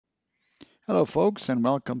Hello, folks, and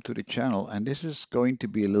welcome to the channel. And this is going to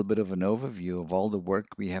be a little bit of an overview of all the work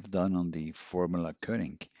we have done on the Formula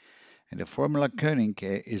Konig. And the Formula Konig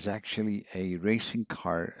is actually a racing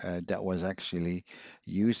car that was actually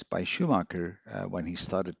used by Schumacher when he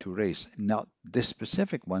started to race. Not this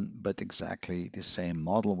specific one, but exactly the same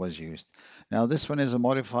model was used. Now, this one is a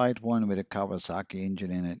modified one with a Kawasaki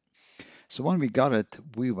engine in it. So when we got it,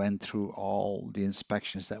 we went through all the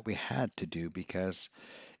inspections that we had to do because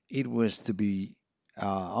it was, to be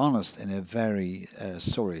honest, in a very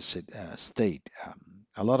sorry state.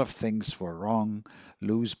 A lot of things were wrong,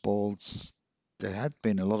 loose bolts. There had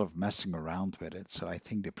been a lot of messing around with it, so I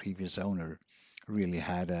think the previous owner really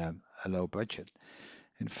had a low budget.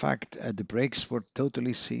 In fact, the brakes were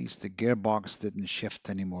totally seized. The gearbox didn't shift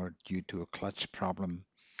anymore due to a clutch problem.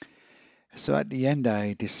 So at the end,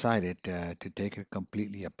 I decided to take it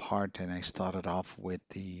completely apart, and I started off with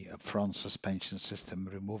the front suspension system,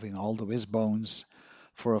 removing all the whiz bones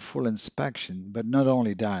for a full inspection. But not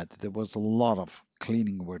only that, there was a lot of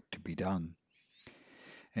cleaning work to be done.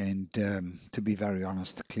 And to be very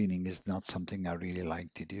honest, cleaning is not something I really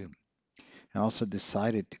like to do. I also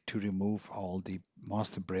decided to remove all the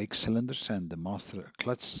master brake cylinders and the master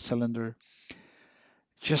clutch cylinder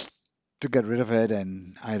just to get rid of it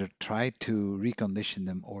and either try to recondition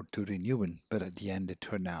them or to renew them. But at the end, it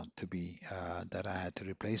turned out to be that I had to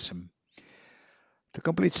replace them. The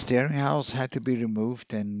complete steering house had to be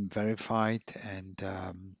removed and verified, and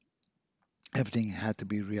everything had to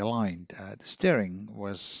be realigned. The steering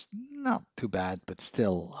was not too bad, but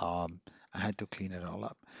still, I had to clean it all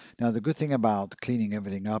up. Now, the good thing about cleaning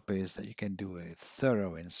everything up is that you can do a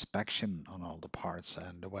thorough inspection on all the parts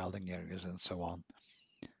and the welding areas and so on.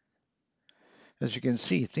 As you can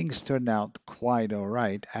see, things turned out quite all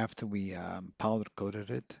right after we powder coated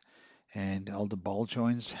it, and all the ball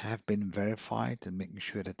joints have been verified and making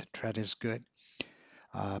sure that the tread is good.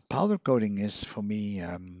 Powder coating is, for me,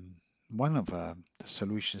 one of the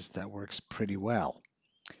solutions that works pretty well.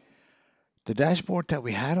 The dashboard that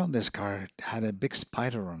we had on this car had a big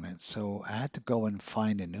spider on it, so I had to go and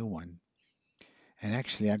find a new one. And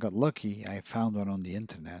actually, I got lucky. I found one on the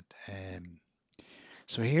internet.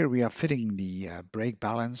 So here we are fitting the brake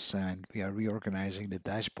balance and we are reorganizing the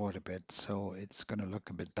dashboard a bit so it's going to look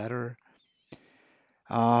a bit better.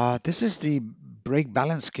 This is the brake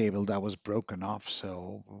balance cable that was broken off,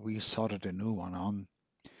 so we soldered a new one on.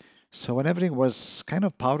 So when everything was kind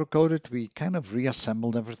of powder coated, we kind of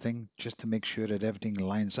reassembled everything just to make sure that everything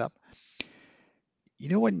lines up. You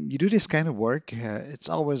know, when you do this kind of work, it's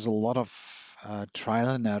always a lot of trial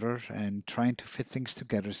and error and trying to fit things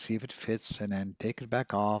together, see if it fits, and then take it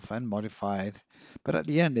back off and modify it. But at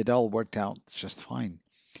the end, it all worked out just fine.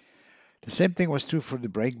 The same thing was true for the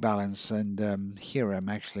brake balance, and here I'm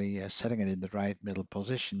actually setting it in the right middle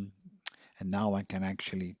position, and now I can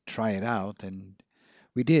actually try it out. And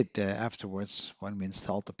we did afterwards when we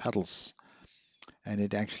installed the pedals, and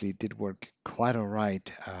it actually did work quite all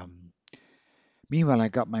right. Meanwhile, I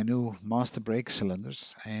got my new master brake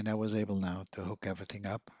cylinders and I was able now to hook everything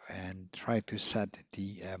up and try to set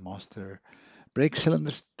the master brake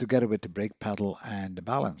cylinders together with the brake pedal and the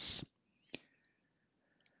balance.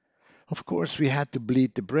 Of course, we had to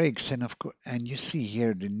bleed the brakes, and you see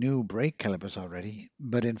here the new brake calipers already,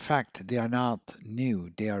 but in fact, they are not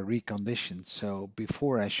new, they are reconditioned. So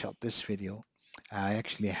before I shot this video, I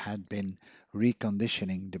actually had been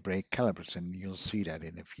reconditioning the brake calipers, and you'll see that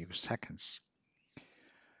in a few seconds.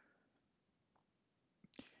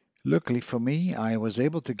 Luckily for me, I was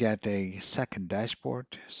able to get a second dashboard.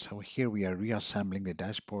 So here we are reassembling the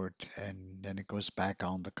dashboard and then it goes back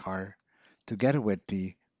on the car together with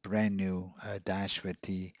the brand new dash with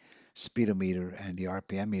the speedometer and the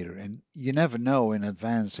RPM meter. And you never know in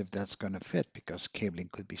advance if that's going to fit because cabling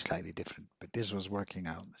could be slightly different, but this was working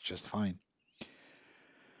out just fine.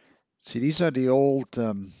 See, these are the old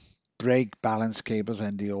brake balance cables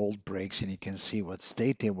and the old brakes, and you can see what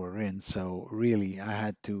state they were in. So really, I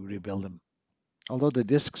had to rebuild them. Although the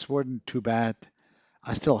discs weren't too bad,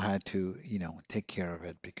 I still had to, take care of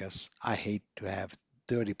it because I hate to have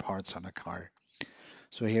dirty parts on a car.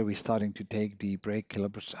 So here we're starting to take the brake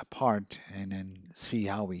calipers apart and then see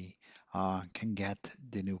how we can get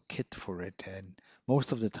the new kit for it. And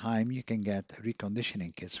most of the time you can get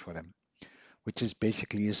reconditioning kits for them, which is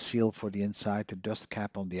basically a seal for the inside, a dust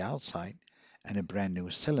cap on the outside, and a brand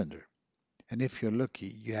new cylinder. And if you're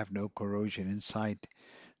lucky, you have no corrosion inside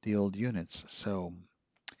the old units. So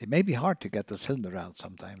it may be hard to get the cylinder out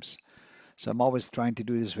sometimes. So I'm always trying to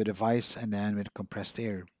do this with a vise and then with compressed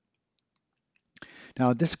air.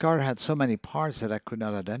 Now, this car had so many parts that I could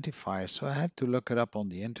not identify, so I had to look it up on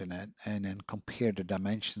the internet and then compare the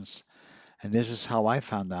dimensions And this is how I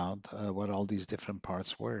found out what all these different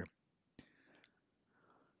parts were.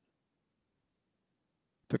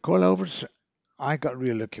 The coilovers, I got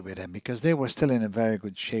really lucky with them because they were still in a very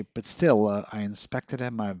good shape, but still, I inspected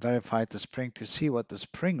them, I verified the spring to see what the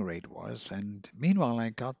spring rate was, and meanwhile, I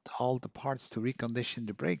got all the parts to recondition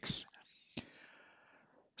the brakes.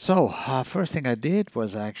 So, first thing I did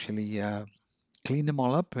was actually clean them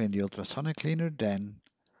all up in the ultrasonic cleaner, then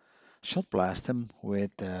shot blast them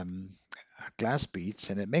with glass beads,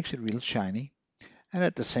 and it makes it real shiny. And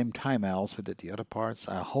at the same time, I also did the other parts.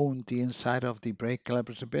 I honed the inside of the brake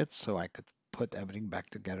calipers a bit so I could put everything back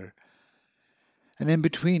together. And in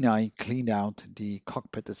between, I cleaned out the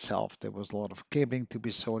cockpit itself. There was a lot of cabling to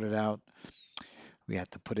be sorted out. We had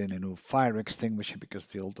to put in a new fire extinguisher because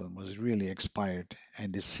the old one was really expired.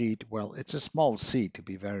 And the seat, well, it's a small seat to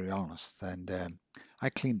be very honest. And I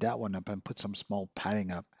cleaned that one up and put some small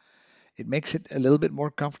padding up. It makes it a little bit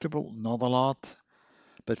more comfortable, not a lot,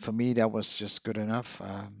 but for me that was just good enough.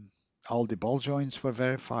 All the ball joints were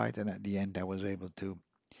verified, and at the end I was able to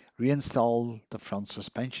reinstall the front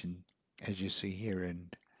suspension, as you see here.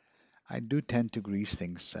 And I do tend to grease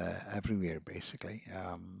things everywhere, basically.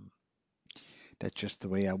 That's just the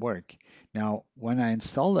way I work. Now, when I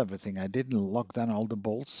installed everything, I didn't lock down all the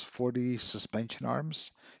bolts for the suspension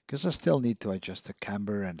arms because I still need to adjust the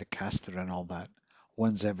camber and the caster and all that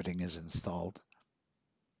once everything is installed.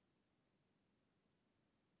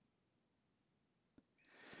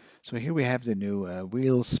 So here we have the new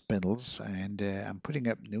wheel spindles, and I'm putting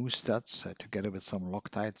up new studs together with some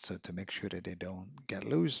Loctite so to make sure that they don't get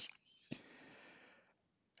loose.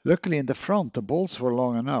 Luckily in the front the bolts were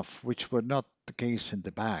long enough, which were not the case in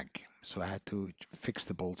the back. So I had to fix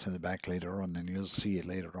the bolts in the back later on, and you'll see it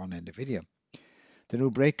later on in the video. The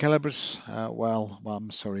new brake calipers,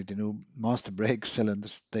 I'm sorry, the new master brake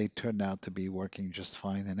cylinders, they turned out to be working just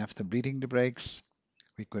fine. And after bleeding the brakes,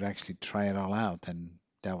 we could actually try it all out, and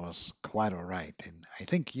that was quite all right. And I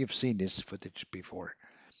think you've seen this footage before.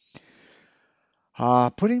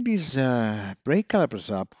 Putting these brake calipers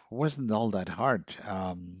up wasn't all that hard.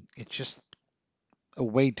 It's just a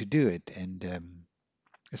way to do it, and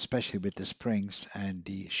especially with the springs and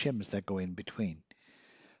the shims that go in between.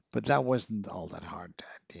 But that wasn't all that hard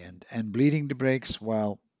at the end. And bleeding the brakes,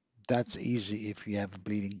 well, that's easy if you have a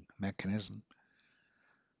bleeding mechanism.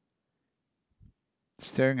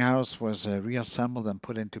 Steering house was reassembled and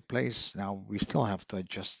put into place. Now we still have to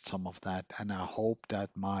adjust some of that, and I hope that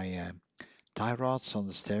my tie rods on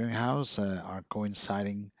the steering house are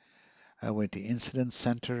coinciding with the incident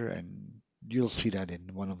center, and you'll see that in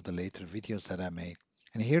one of the later videos that I made.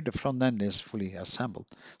 And here the front end is fully assembled.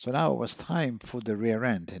 So now it was time for the rear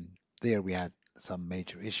end, and there we had some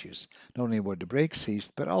major issues. Not only were the brakes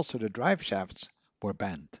seized, but also the drive shafts were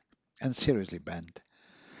bent, and seriously bent.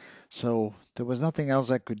 So there was nothing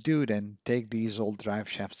else I could do than take these old drive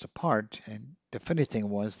shafts apart. And the funny thing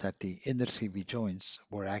was that the inner CV joints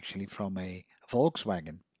were actually from a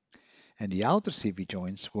Volkswagen, and the outer CV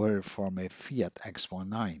joints were from a Fiat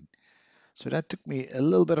X19. So that took me a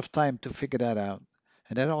little bit of time to figure that out.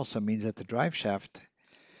 And that also means that the drive shaft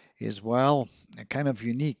is, well, kind of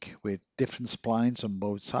unique with different splines on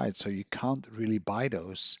both sides. So you can't really buy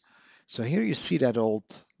those. So here you see that old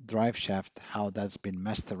drive shaft, how that's been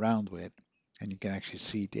messed around with. And you can actually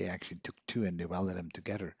see they actually took two and they welded them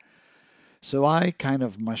together. So I kind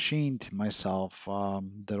of machined myself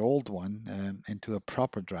the old one into a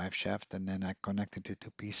proper drive shaft, and then I connected the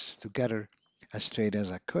two pieces together as straight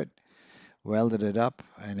as I could, welded it up,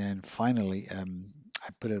 and then finally I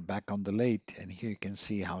put it back on the lathe, and here you can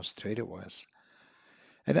see how straight it was.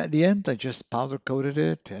 And at the end, I just powder coated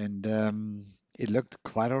it, and it looked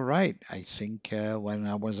quite all right, I think, when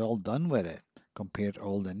I was all done with it, compared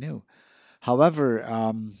old and new.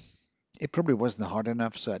 However, it probably wasn't hard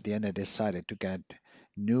enough, so at the end I decided to get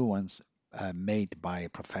new ones made by a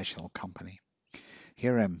professional company.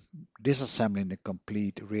 Here I'm disassembling the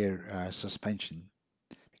complete rear suspension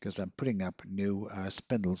because I'm putting up new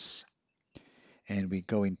spindles, and we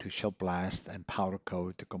go into shot blast and powder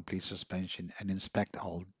coat the complete suspension and inspect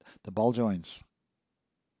all the ball joints.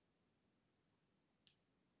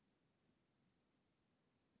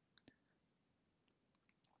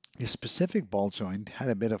 The specific ball joint had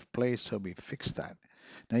a bit of play, so we fixed that.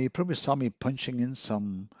 Now you probably saw me punching in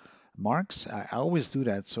some marks. I always do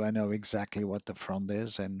that so I know exactly what the front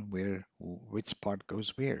is and where which part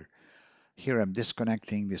goes where. Here I'm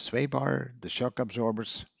disconnecting the sway bar, the shock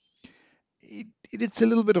absorbers. It's a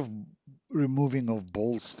little bit of removing of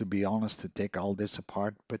bolts, to be honest, to take all this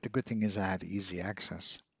apart, but the good thing is I had easy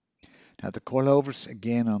access. Now the coilovers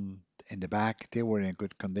again on in the back, they were in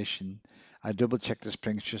good condition. I double checked the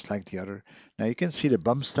springs just like the other. Now you can see the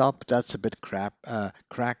bump stop, that's a bit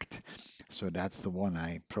cracked. So that's the one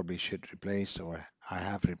I probably should replace or I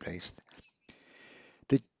have replaced.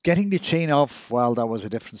 Getting the chain off, well, that was a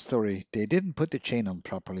different story. They didn't put the chain on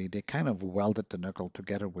properly. They kind of welded the knuckle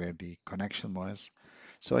together where the connection was.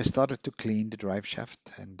 So I started to clean the drive shaft,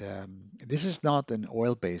 and this is not an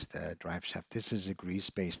oil-based drive shaft. This is a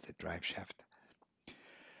grease-based drive shaft.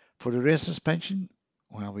 For the rear suspension,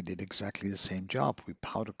 well, we did exactly the same job. We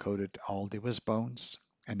powder coated all the wishbones,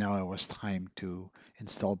 and now it was time to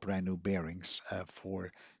install brand new bearings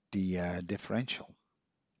for the differential.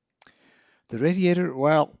 The radiator,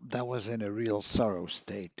 well, that was in a real sorrow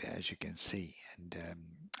state, as you can see, and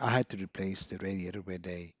I had to replace the radiator with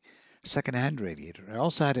a second-hand radiator. I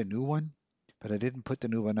also had a new one, but I didn't put the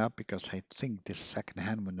new one up because I think this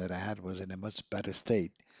second-hand one that I had was in a much better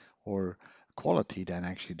state or quality than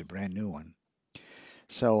actually the brand new one.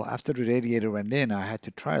 So after the radiator went in, I had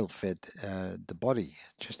to trial fit the body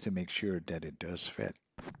just to make sure that it does fit.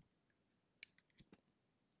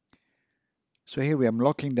 So here we am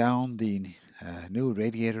locking down the new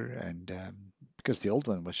radiator, and because the old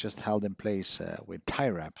one was just held in place with tie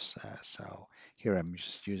wraps, so here I'm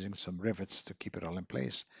just using some rivets to keep it all in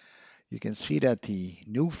place. You can see that the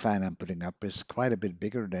new fan I'm putting up is quite a bit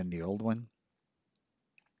bigger than the old one,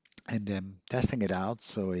 and testing it out,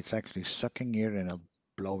 so it's actually sucking air and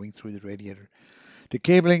blowing through the radiator. The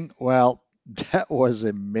cabling, well, that was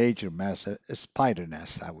a major mess, a spider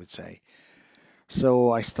nest, I would say.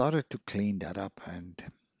 So I started to clean that up, and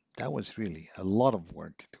that was really a lot of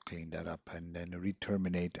work to clean that up and then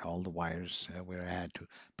re-terminate all the wires where I had to.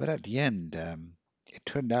 But at the end, it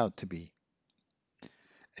turned out to be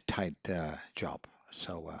a tight job.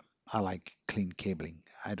 So I like clean cabling.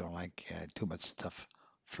 I don't like too much stuff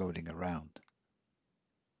floating around.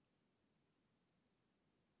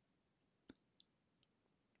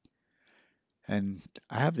 And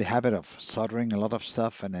I have the habit of soldering a lot of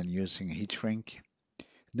stuff and then using a heat shrink.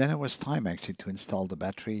 Then it was time actually to install the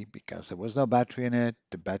battery because there was no battery in it,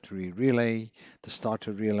 the battery relay, the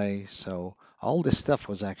starter relay. So all this stuff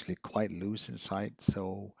was actually quite loose inside.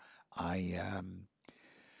 So I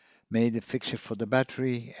made a fixture for the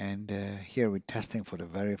battery, and here we're testing for the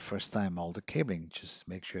very first time all the cabling just to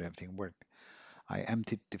make sure everything worked. I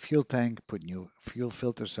emptied the fuel tank, put new fuel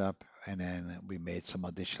filters up, and then we made some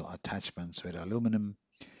additional attachments with aluminum,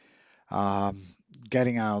 um,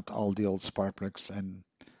 getting out all the old spark plugs and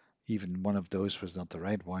even one of those was not the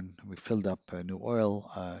right one. We filled up new oil,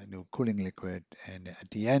 new cooling liquid, and at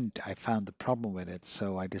the end, I found the problem with it.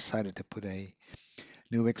 So I decided to put a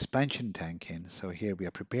new expansion tank in. So here we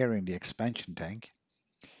are preparing the expansion tank.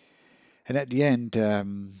 And at the end,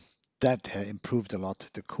 that improved a lot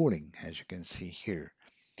the cooling, as you can see here.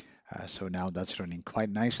 So now that's running quite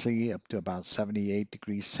nicely up to about 78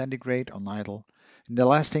 degrees centigrade on idle. And the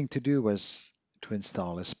last thing to do was to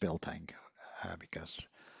install a spill tank because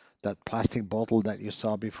that plastic bottle that you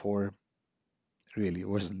saw before really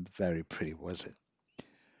wasn't very pretty, was it?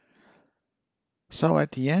 So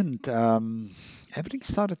at the end, everything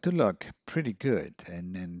started to look pretty good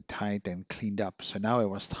and tight and cleaned up. So now it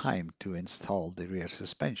was time to install the rear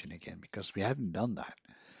suspension again because we hadn't done that.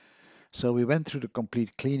 So we went through the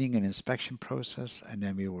complete cleaning and inspection process, and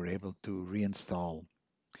then we were able to reinstall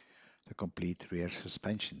the complete rear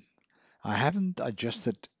suspension. I haven't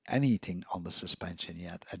adjusted anything on the suspension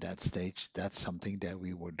yet at that stage. That's something that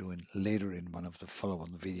we were doing later in one of the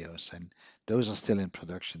follow-on videos, and those are still in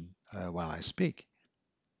production while I speak.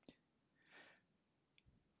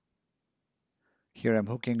 Here I'm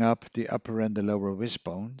hooking up the upper and the lower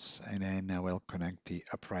wishbones, and then I will connect the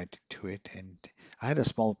upright to it. And I had a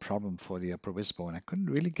small problem for the upper wishbone. I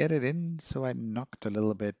couldn't really get it in, so I knocked a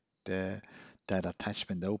little bit that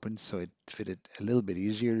attachment open so it fitted a little bit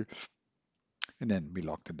easier, and then we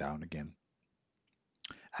locked it down again.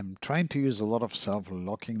 I'm trying to use a lot of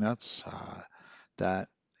self-locking nuts. That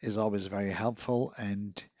is always very helpful.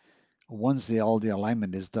 And once all the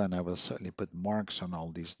alignment is done, I will certainly put marks on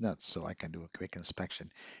all these nuts so I can do a quick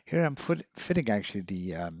inspection. Here I'm fitting actually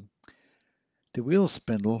the wheel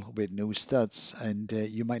spindle with new studs, and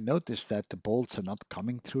you might notice that the bolts are not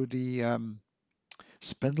coming through the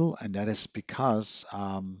spindle, and that is because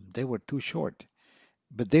they were too short.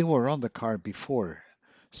 But they were on the car before.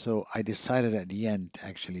 So I decided at the end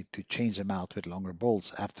actually to change them out with longer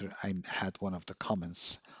bolts after I had one of the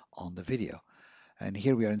comments on the video. And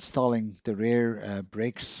here we are installing the rear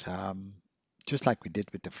brakes just like we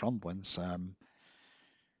did with the front ones.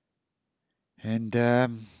 And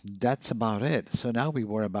that's about it. So now we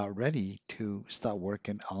were about ready to start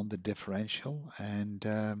working on the differential.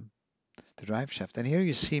 And the drive shaft. And here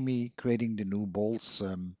you see me creating the new bolts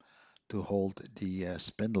to hold the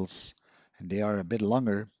spindles, and they are a bit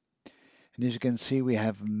longer. And as you can see, we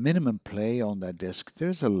have minimum play on that disc.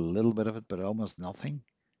 There's a little bit of it, but almost nothing.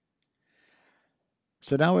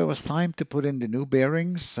 So now it was time to put in the new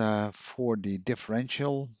bearings for the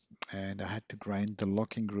differential, and I had to grind the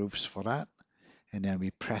locking grooves for that. And then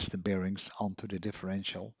we press the bearings onto the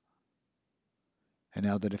differential. And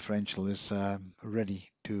now the differential is ready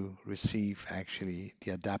to receive actually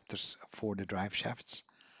the adapters for the drive shafts.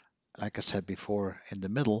 Like I said before, in the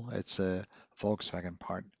middle, it's a Volkswagen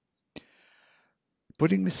part.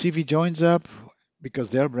 Putting the CV joints up, because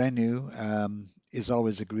they're brand new, is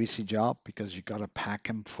always a greasy job because you got to pack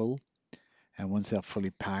them full. And once they're fully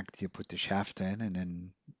packed, you put the shaft in, and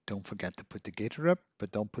then don't forget to put the gator up,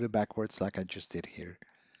 but don't put it backwards like I just did here.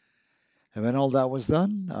 And when all that was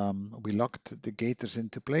done, we locked the gators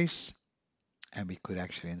into place, and we could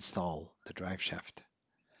actually install the drive shaft.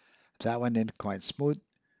 That went in quite smooth,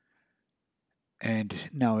 and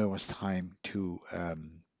now it was time to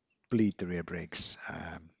bleed the rear brakes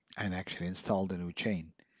and actually install the new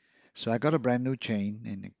chain. So I got a brand new chain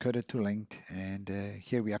and cut it to length, and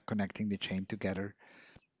here we are connecting the chain together.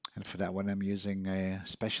 And for that one, I'm using a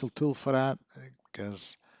special tool for that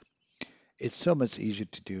because it's so much easier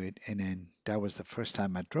to do it. And then that was the first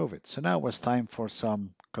time I drove it. So now it was time for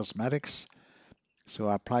some cosmetics. So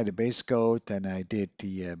I applied the base coat and I did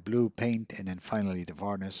the blue paint and then finally the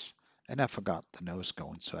varnish. And I forgot the nose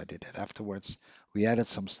cone, so I did that afterwards. We added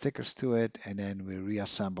some stickers to it and then we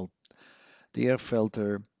reassembled the air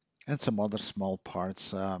filter and some other small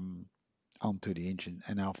parts onto the engine.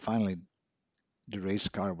 And now finally the race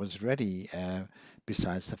car was ready,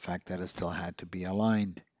 besides the fact that it still had to be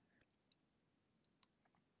aligned.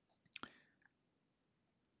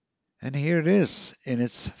 And here it is in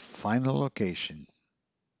its final location.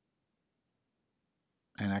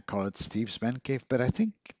 And I call it Steve's Man Cave, but I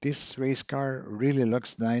think this race car really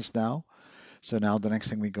looks nice now. So now the next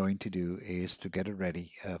thing we're going to do is to get it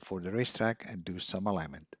ready for the racetrack and do some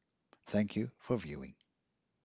alignment. Thank you for viewing.